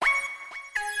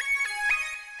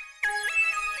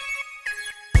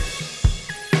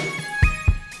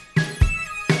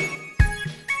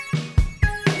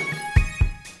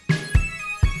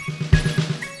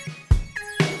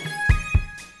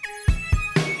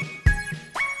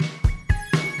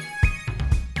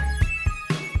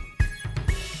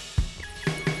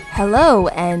Hello,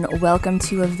 and welcome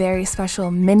to a very special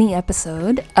mini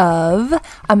episode of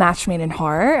A Match Made in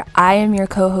Horror. I am your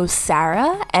co-host,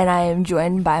 Sarah, and I am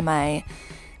joined by my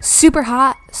super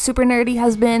hot, super nerdy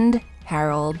husband,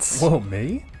 Harold. Whoa,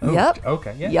 me? Oh, Yep.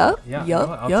 Okay. Yeah. Yep. Yeah.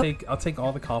 Yep. I'll take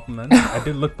all the compliments. I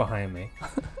did look behind me.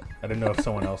 I didn't know if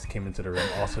someone else came into the room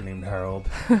also named Harold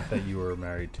that you were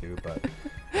married to, but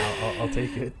I'll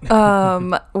take it.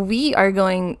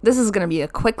 This is going to be a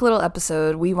quick little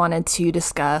episode. We wanted to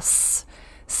discuss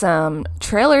some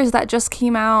trailers that just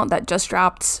came out, that just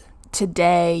dropped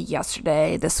today,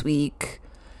 yesterday, this week.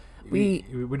 We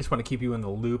just want to keep you in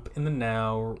the loop in the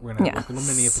now. We're going to have little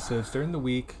mini episodes during the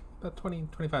week, about 20,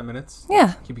 25 minutes.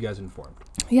 Yeah. Keep you guys informed.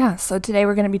 Yeah, so today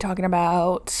we're going to be talking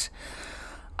about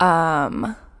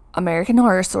American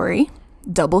Horror Story,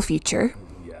 double feature.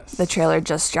 Yes. The trailer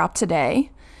just dropped today,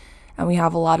 and we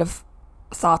have a lot of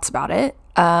thoughts about it.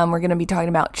 We're going to be talking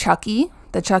about Chucky,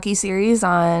 the Chucky series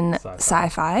on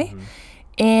Syfy. Mm-hmm.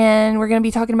 And we're going to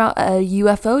be talking about a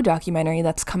UFO documentary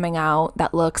that's coming out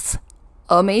that looks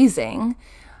amazing.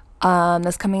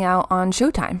 That's coming out on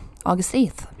Showtime, August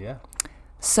 8th. Yeah.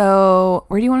 So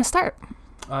where do you want to start?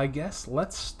 I guess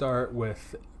let's start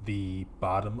with the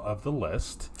bottom of the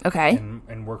list. Okay.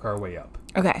 And work our way up.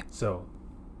 Okay. So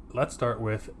let's start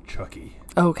with Chucky.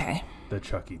 Okay. The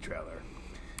Chucky trailer.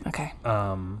 Okay.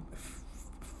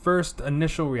 First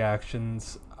initial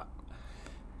reactions,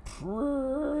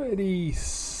 pretty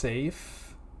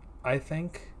safe, I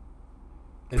think.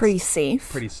 Pretty safe.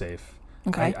 Pretty safe.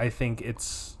 Okay. I think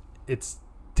it's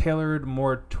tailored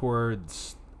more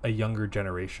towards a younger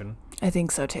generation. I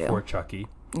think so too. For Chucky.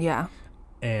 Yeah.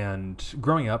 And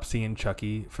growing up seeing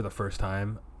Chucky for the first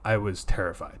time, I was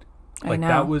terrified. I know.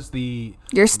 That was the...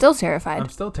 You're still terrified. I'm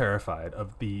still terrified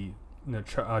of the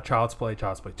Child's Play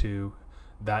 2,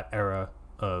 that era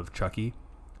of Chucky.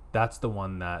 That's the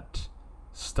one that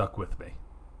stuck with me.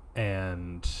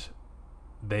 And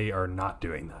they are not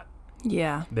doing that.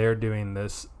 Yeah. They're doing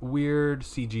this weird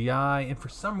CGI, and for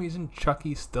some reason,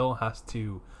 Chucky still has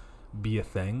to be a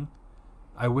thing.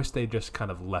 I wish they just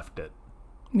kind of left it.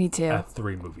 Me too. At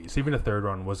 3 movies. Even the third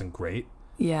one wasn't great.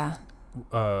 Yeah.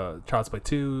 Child's Play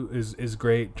 2 is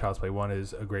great. Child's Play 1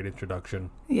 is a great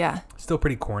introduction. Yeah. Still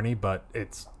pretty corny, but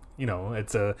it's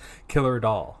a killer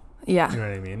doll. Yeah. You know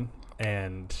what I mean?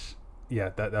 And yeah,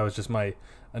 that was just my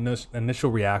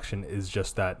initial reaction, is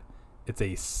just that it's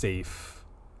a safe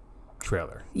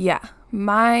trailer. Yeah.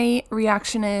 My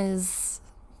reaction is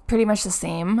pretty much the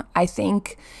same. I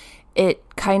think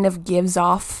it kind of gives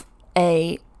off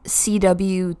a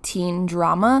CW teen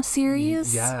drama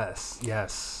series.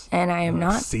 Yes. And I am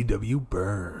not... CW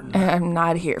burn. I'm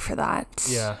not here for that.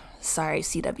 Yeah. Sorry,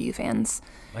 CW fans.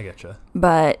 I getcha.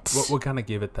 But... What kind of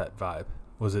gave it that vibe?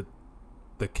 Was it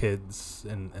the kids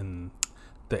and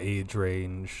the age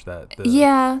range that...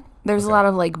 Yeah. There's a lot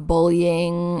of, like,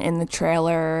 bullying in the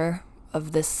trailer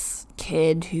of this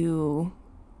kid who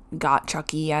got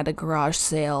Chucky at a garage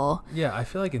sale. Yeah, I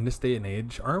feel like in this day and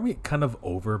age, aren't we kind of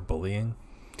over bullying?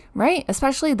 Right,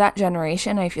 especially that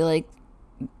generation. I feel like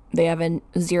they have a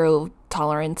zero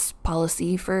tolerance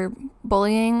policy for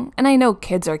bullying. And I know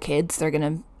kids are kids. They're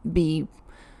going to be,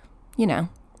 But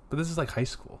this is like high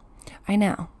school. I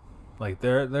know. Like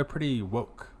they're pretty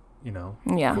woke,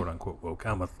 Yeah. Quote unquote woke.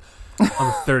 I'm a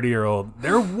 30-year-old.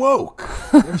 They're woke.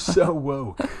 They're so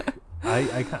woke.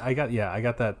 I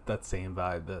got that same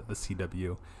vibe, the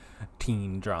CW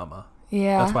teen drama.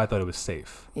 Yeah. That's why I thought it was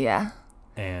safe. Yeah.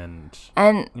 And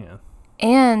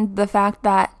the fact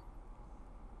that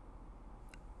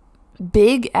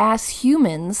big ass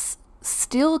humans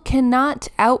still cannot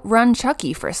outrun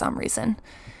Chucky for some reason.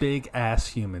 Big ass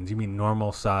humans. You mean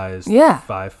normal sized? Yeah.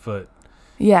 5 foot.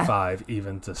 Yeah. 5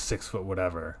 even to 6 foot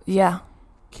whatever. Yeah.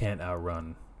 Can't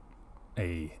outrun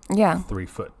a 3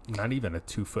 foot, not even a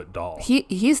 2 foot doll.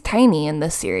 He's tiny in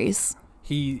this series.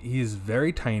 He's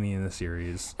very tiny in the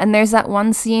series. And there's that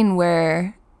one scene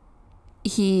where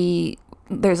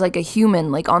there's like a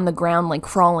human like on the ground like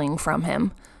crawling from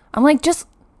him. I'm like, just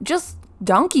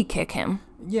donkey kick him.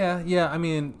 Yeah. I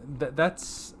mean,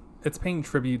 it's paying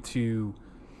tribute to,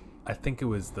 I think it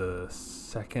was the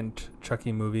second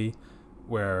Chucky movie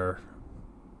where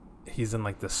he's in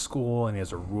like the school and he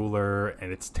has a ruler,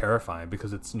 and it's terrifying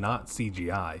because it's not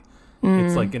CGI.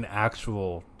 It's like an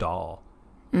actual doll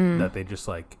that they just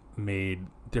like made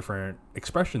different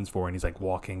expressions for, and he's like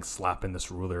walking, slapping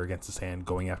this ruler against his hand,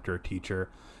 going after a teacher,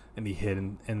 and he hid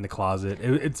in the closet.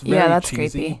 It's very that's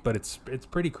cheesy, creepy. but it's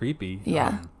pretty creepy.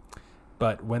 Yeah.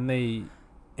 But when they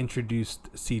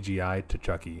introduced CGI to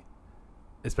Chucky,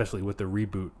 especially with the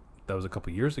reboot that was a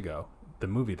couple years ago, the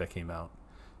movie that came out,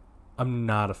 I'm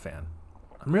not a fan.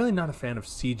 I'm really not a fan of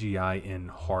CGI in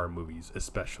horror movies,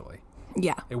 especially.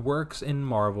 Yeah. It works in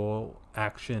Marvel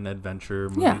action adventure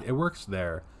movies. Yeah. It works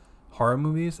there. Horror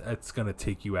movies, it's gonna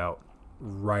take you out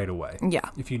right away. Yeah.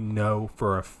 If you know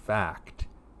for a fact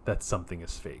that something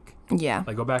is fake. Yeah.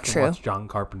 Like go back and watch John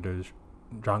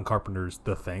Carpenter's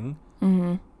The Thing.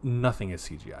 Mm-hmm. Nothing is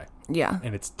CGI. Yeah.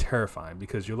 And it's terrifying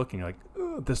because you're looking like,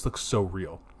 oh, this looks so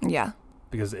real. Yeah.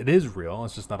 Because it is real,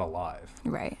 it's just not alive.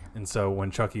 Right. And so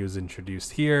when Chucky was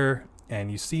introduced here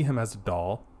and you see him as a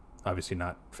doll, obviously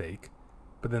not fake,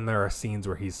 but then there are scenes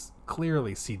where he's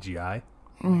clearly CGI.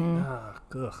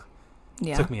 Mm-hmm. Ugh.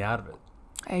 Yeah. It took me out of it.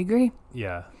 I agree.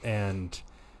 Yeah. And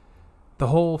the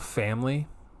whole family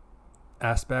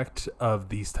aspect of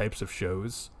these types of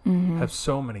shows have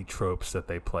so many tropes that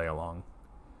they play along.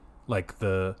 Like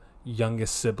the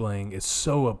youngest sibling is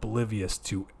so oblivious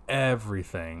to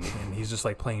everything and he's just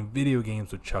like playing video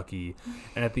games with Chucky,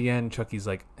 and at the end Chucky's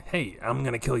like, hey, I'm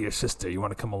gonna kill your sister, you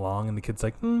want to come along? And the kid's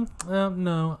like,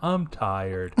 no, I'm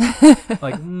tired.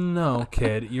 Like, no,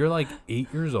 kid, you're like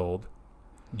 8 years old,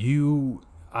 you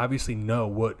obviously know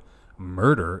what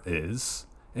murder is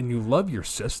and you love your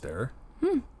sister.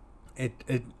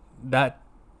 It that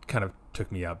kind of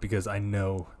took me out because I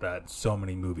know that so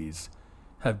many movies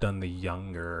have done the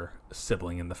younger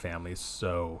sibling in the family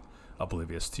so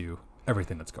oblivious to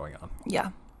everything that's going on.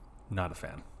 Yeah. Not a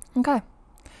fan. Okay.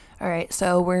 All right.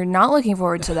 So we're not looking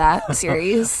forward to that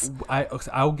series.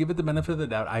 I'll give it the benefit of the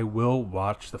doubt. I will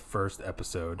watch the first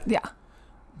episode. Yeah.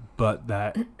 But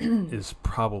that is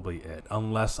probably it.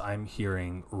 Unless I'm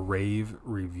hearing rave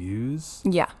reviews.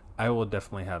 Yeah. I will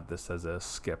definitely have this as a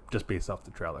skip just based off the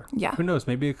trailer. Yeah. Who knows?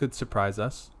 Maybe it could surprise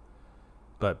us.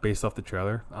 But based off the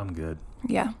trailer, I'm good.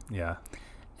 Yeah. Yeah.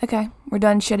 Okay. We're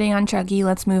done shitting on Chucky.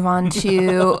 Let's move on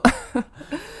to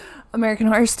American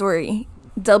Horror Story.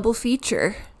 Double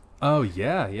feature. Oh,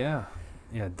 yeah. Yeah,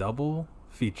 double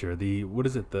feature. What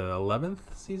is it, the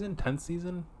 11th season? 10th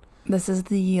season? This is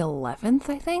the 11th,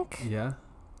 I think. Yeah.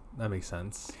 That makes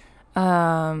sense.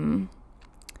 Yeah,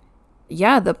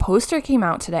 the poster came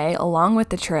out today along with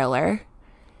the trailer.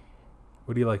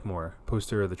 What do you like more,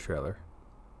 poster or the trailer?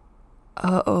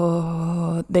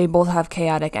 Oh, they both have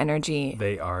chaotic energy.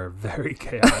 They are very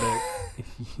chaotic.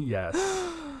 Yes.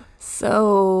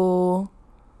 So,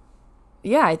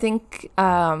 yeah, I think,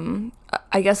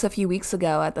 I guess a few weeks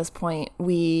ago at this point,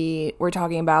 we were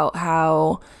talking about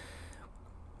how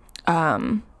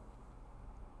that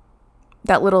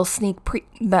little sneak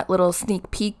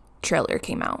peek trailer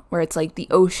came out where it's like the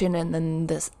ocean and then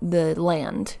the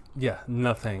land. Yeah,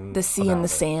 nothing. The sea and the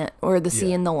sand, or the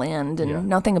sea and the land, and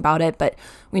nothing about it, but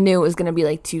we knew it was going to be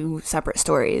like two separate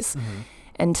stories. Mm-hmm.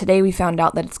 And today we found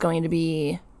out that it's going to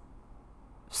be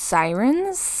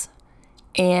sirens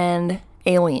and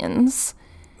aliens.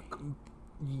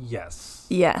 Yes.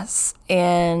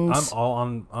 And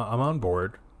I'm on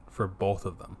board for both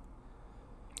of them.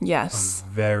 Yes.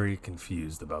 I'm very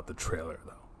confused about the trailer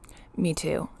though. Me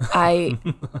too. I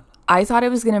thought it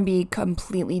was going to be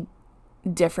completely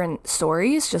different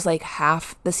stories, just like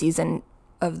half the season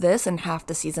of this and half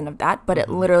the season of that, but it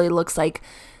literally looks like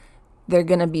they're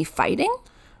going to be fighting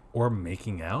or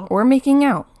making out.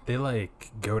 They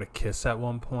like go to kiss at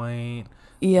one point.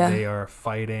 Yeah. They are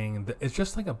fighting. It's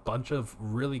just like a bunch of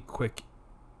really quick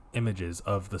images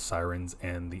of the sirens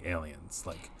and the aliens,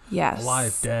 like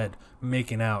alive, dead,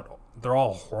 making out. They're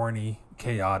all horny,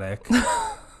 chaotic.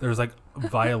 There's like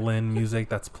violin music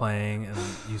that's playing, and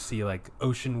you see like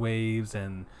ocean waves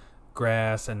and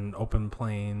grass and open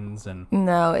plains, and you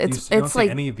don't see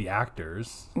like any of the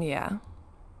actors. Yeah.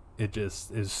 It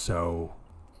just is so.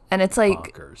 And it's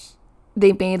like bonkers.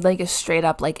 They made like a straight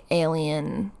up like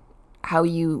alien, how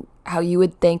you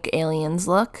would think aliens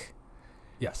look.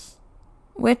 Yes.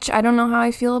 Which I don't know how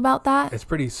I feel about that. It's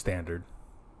pretty standard.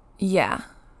 Yeah.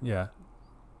 Yeah.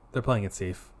 They're playing it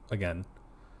safe again.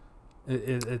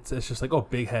 It's just like, oh,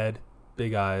 big head,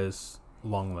 big eyes,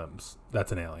 long limbs.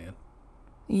 That's an alien.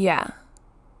 Yeah.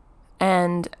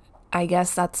 And I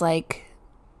guess that's like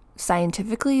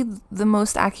scientifically the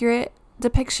most accurate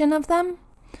depiction of them.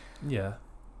 Yeah.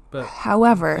 But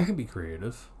however, you can be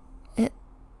creative.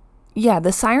 Yeah,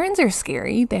 the sirens are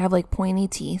scary. They have like pointy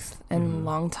teeth and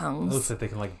long tongues. It looks like they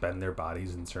can like bend their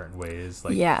bodies in certain ways.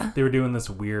 Like they were doing this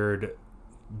weird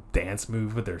dance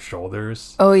move with their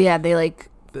shoulders. Oh yeah, they like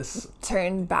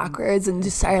turned backwards and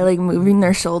just started like moving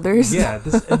their shoulders. Yeah,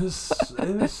 it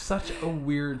was such a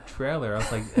weird trailer. I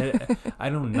was like, I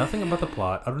know nothing about the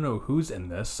plot. I don't know who's in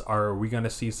this. Are we gonna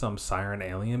see some siren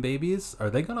alien babies? Are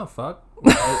they gonna fuck?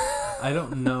 I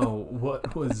don't know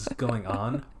what was going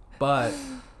on, but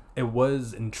it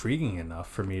was intriguing enough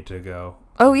for me to go,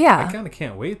 Oh, yeah. I kind of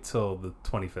can't wait till the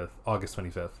 25th, August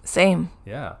 25th. Same.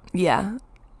 Yeah. Yeah.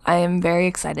 I am very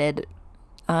excited.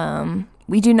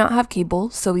 We do not have cable,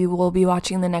 so we will be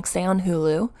watching the next day on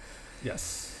Hulu.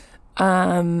 Yes.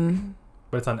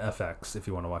 But it's on FX if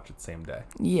you want to watch it same day.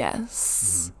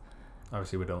 Yes.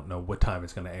 Obviously, we don't know what time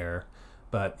it's going to air,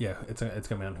 but yeah, it's going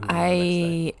to be on Hulu.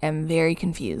 I am very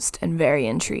confused and very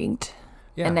intrigued.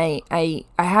 Yeah. And I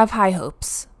have high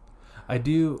hopes. I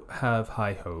do have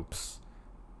high hopes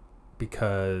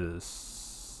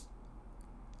because,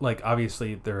 like,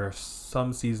 obviously there are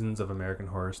some seasons of American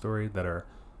Horror Story that are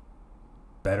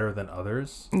better than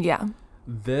others. Yeah.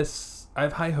 I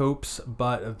have high hopes,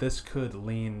 but this could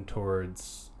lean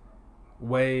towards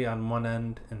way on one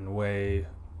end and way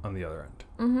on the other end.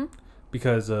 Mm-hmm.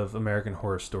 Because of American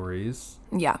Horror Stories.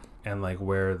 Yeah. And, like,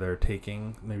 where they're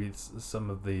taking maybe some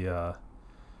of the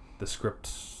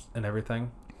scripts and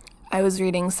everything. I was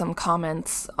reading some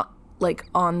comments, like,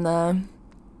 on the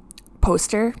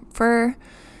poster for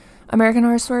American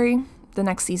Horror Story, the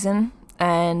next season,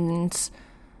 and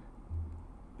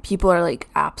people are, like,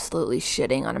 absolutely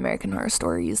shitting on American Horror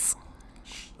Stories.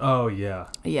 Oh, yeah.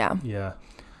 Yeah. Yeah.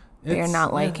 They're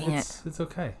not liking it. It's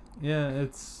okay. Yeah,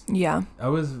 Yeah. I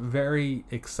was very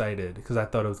excited because I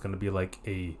thought it was going to be like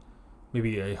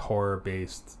maybe a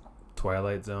horror-based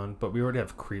Twilight Zone, but we already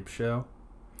have Creepshow.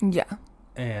 Yeah.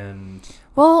 And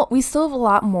well, we still have a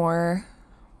lot more.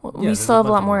 Yeah, we still have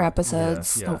a lot more more.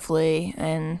 episodes, Yeah. hopefully,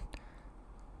 and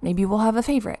maybe we'll have a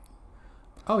favorite.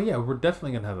 Oh yeah, we're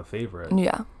definitely gonna have a favorite.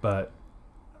 Yeah. But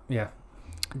yeah.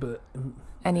 But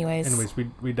anyways,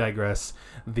 we digress.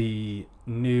 The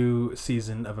new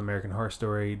season of American Horror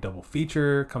Story double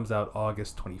feature comes out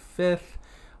August 25th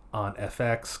on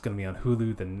FX. Gonna be on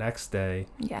Hulu the next day.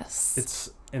 Yes.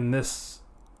 It's in this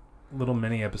little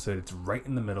mini episode. It's right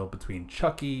in the middle between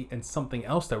Chucky and something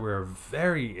else that we're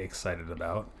very excited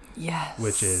about. Yes.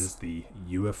 Which is the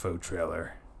UFO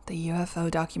trailer. The UFO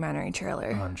documentary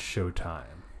trailer on Showtime.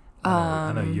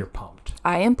 I know you're pumped.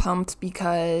 I am pumped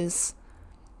because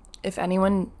if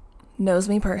anyone knows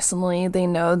me personally, they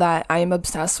know that I am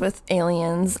obsessed with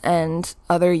aliens and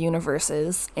other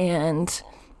universes. And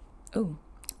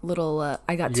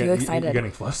I got too excited. You're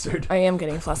getting flustered. I am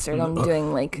getting flustered. I'm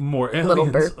doing like more aliens. Little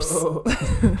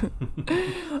burps.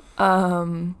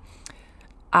 Oh.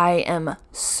 I am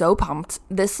so pumped.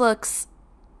 This looks,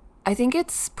 I think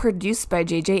it's produced by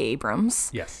J.J.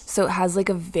 Abrams. Yes. So it has like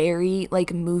a very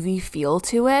like movie feel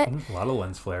to it. A lot of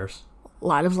lens flares.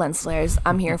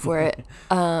 I'm here for it.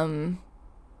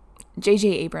 J.J.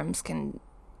 Abrams can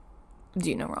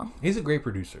do no wrong. He's a great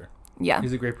producer. Yeah.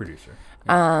 He's a great producer.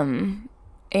 Yeah.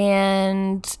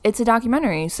 And it's a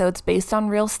documentary, so it's based on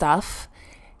real stuff.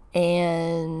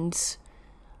 And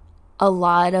a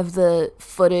lot of the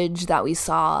footage that we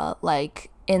saw, like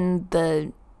in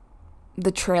the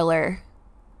trailer,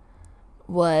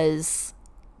 was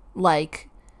like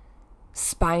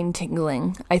spine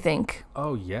tingling, I think.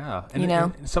 Oh yeah, and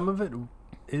and some of it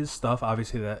is stuff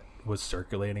obviously that was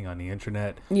circulating on the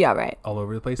internet. Yeah, right. All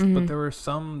over the place, Mm-hmm. but there were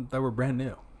some that were brand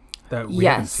new that we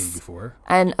haven't seen before.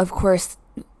 And of course,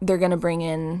 they're gonna bring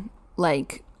in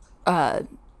like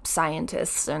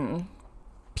scientists and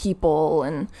people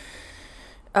and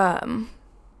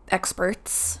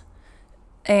experts,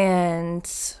 and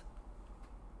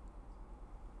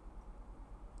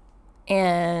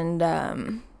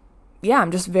yeah,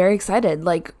 I'm just very excited.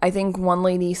 Like, I think one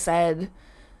lady said,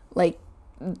 like,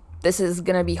 this is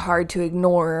gonna be hard to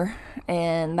ignore,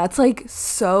 and that's like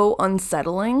so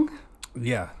unsettling.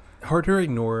 Yeah, hard to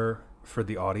ignore for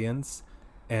the audience,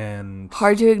 and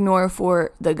hard to ignore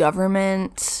for the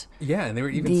government. Yeah, and they were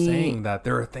even saying that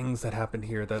there are things that happened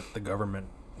here that the government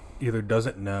either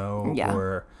doesn't know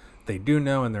or they do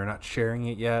know and they're not sharing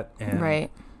it yet. And right.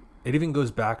 It even goes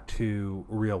back to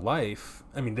real life.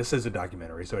 I mean, this is a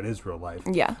documentary, so it is real life.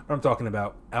 Yeah. But I'm talking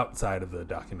about outside of the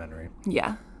documentary.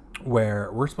 Yeah.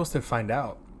 Where we're supposed to find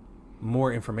out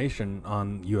more information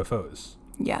on UFOs.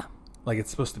 Yeah. Like,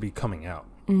 it's supposed to be coming out.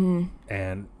 Mm-hmm.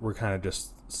 And we're kind of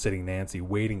just sitting Nancy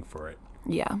waiting for it.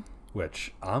 Yeah.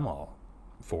 Which I'm all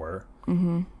for.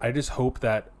 Mm-hmm. I just hope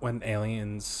that when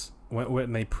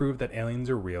they prove that aliens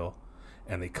are real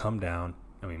and they come down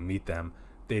and we meet them,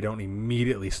 they don't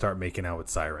immediately start making out with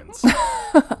sirens.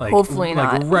 Like, hopefully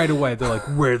not. Like right away, they're like,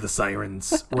 "We're the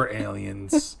sirens. We're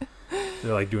aliens."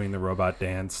 They're like doing the robot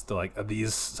dance. They're like, "Are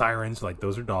these sirens?" Like,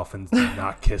 those are dolphins. Do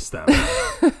not kiss them.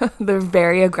 They're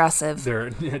very aggressive.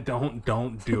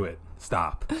 Don't do it.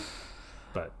 Stop.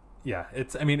 But yeah,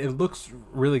 it looks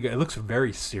really good. It looks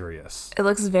very serious. It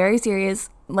looks very serious.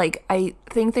 Like, I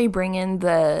think they bring in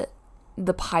the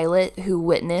the pilot who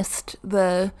witnessed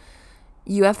the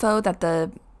UFO that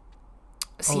the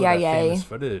CIA that famous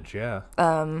footage, yeah.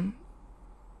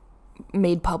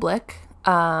 made public.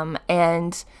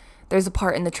 And there's a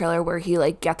part in the trailer where he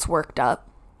like gets worked up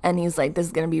and he's like, this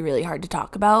is going to be really hard to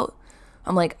talk about.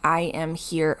 I'm like, I am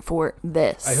here for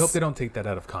this. I hope they don't take that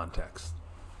out of context.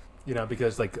 You know,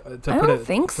 because like to put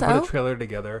a trailer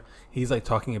together, he's like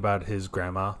talking about his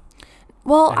grandma.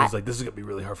 Well, and he's like, this is going to be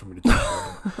really hard for me to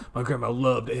talk about. My grandma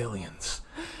loved aliens.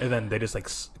 And then they just like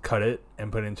cut it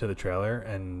and put it into the trailer,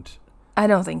 and I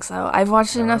don't think so. I've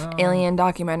watched enough alien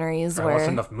documentaries I watched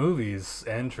enough movies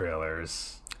and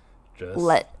trailers. Just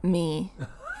let me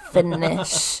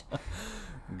finish.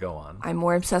 Go on. I'm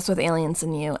more obsessed with aliens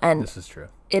than you, and this is true.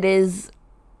 It is.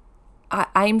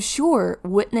 I'm sure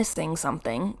witnessing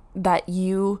something that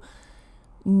you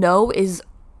know is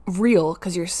real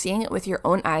because you're seeing it with your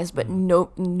own eyes, but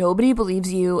nobody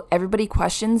believes you. Everybody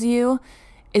questions you.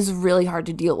 Is really hard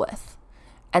to deal with,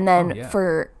 and then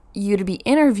for you to be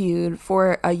interviewed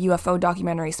for a UFO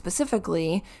documentary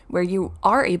specifically where you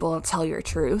are able to tell your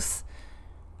truth,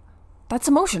 that's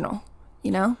emotional,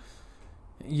 you know?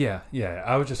 Yeah.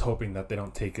 I was just hoping that they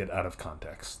don't take it out of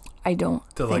context. I don't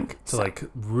to think like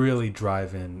really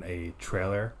drive in a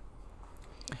trailer.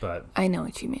 But I know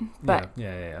what you mean. But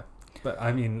yeah. But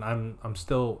I mean, I'm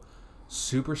still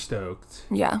super stoked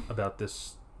about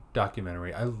this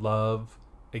documentary. I love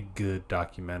a good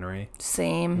documentary.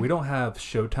 Same. We don't have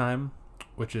Showtime,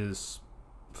 which is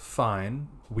fine.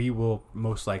 We will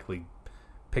most likely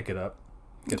pick it up,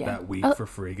 get that week for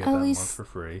free, get that month for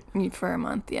free. For a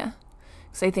month, yeah.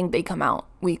 Because I think they come out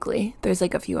weekly. There's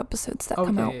like a few episodes that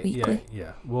come out weekly.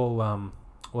 Yeah. We'll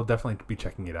definitely be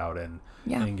checking it out and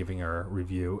giving our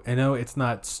review. I know it's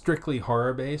not strictly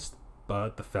horror based,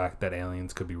 but the fact that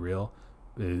aliens could be real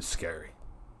is scary.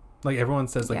 Like everyone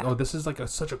says, like, oh, this is like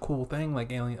such a cool thing,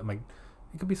 like alien. I'm like,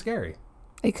 it could be scary.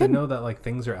 It could. To know that like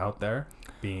things are out there,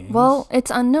 beings. Well,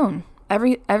 it's unknown.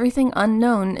 Everything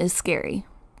unknown is scary.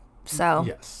 So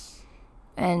yes,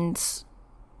 and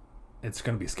it's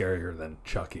gonna be scarier than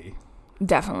Chucky.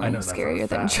 Definitely scarier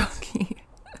than Chucky.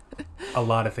 A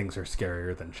lot of things are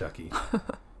scarier than Chucky.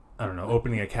 I don't know,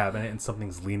 opening a cabinet and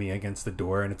something's leaning against the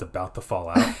door and it's about to fall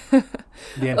out.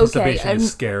 The anticipation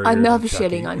is scarier. Enough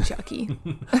shitting on Chucky.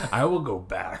 I will go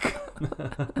back.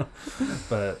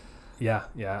 But yeah,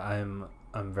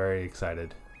 I'm very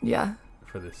excited. Yeah.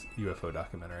 For this UFO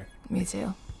documentary. Me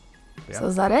too. Yeah. So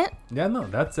is that it? Yeah, no,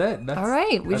 that's it. All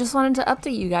right. We just wanted to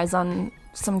update you guys on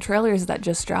some trailers that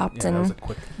just dropped. Yeah, that was a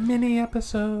quick mini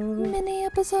episode.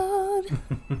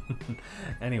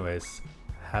 Anyways,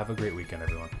 have a great weekend,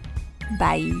 everyone.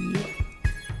 Bye.